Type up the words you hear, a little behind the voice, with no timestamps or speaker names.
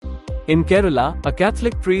In Kerala, a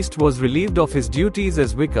Catholic priest was relieved of his duties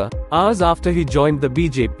as vicar, hours after he joined the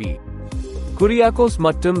BJP. Kuriakose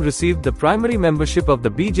Mattam received the primary membership of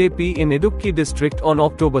the BJP in Idukki district on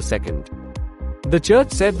October 2. The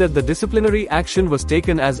church said that the disciplinary action was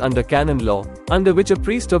taken as under canon law, under which a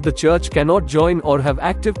priest of the church cannot join or have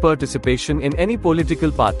active participation in any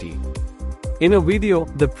political party. In a video,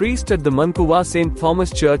 the priest at the Mankuwa St.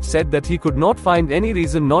 Thomas Church said that he could not find any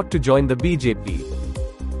reason not to join the BJP.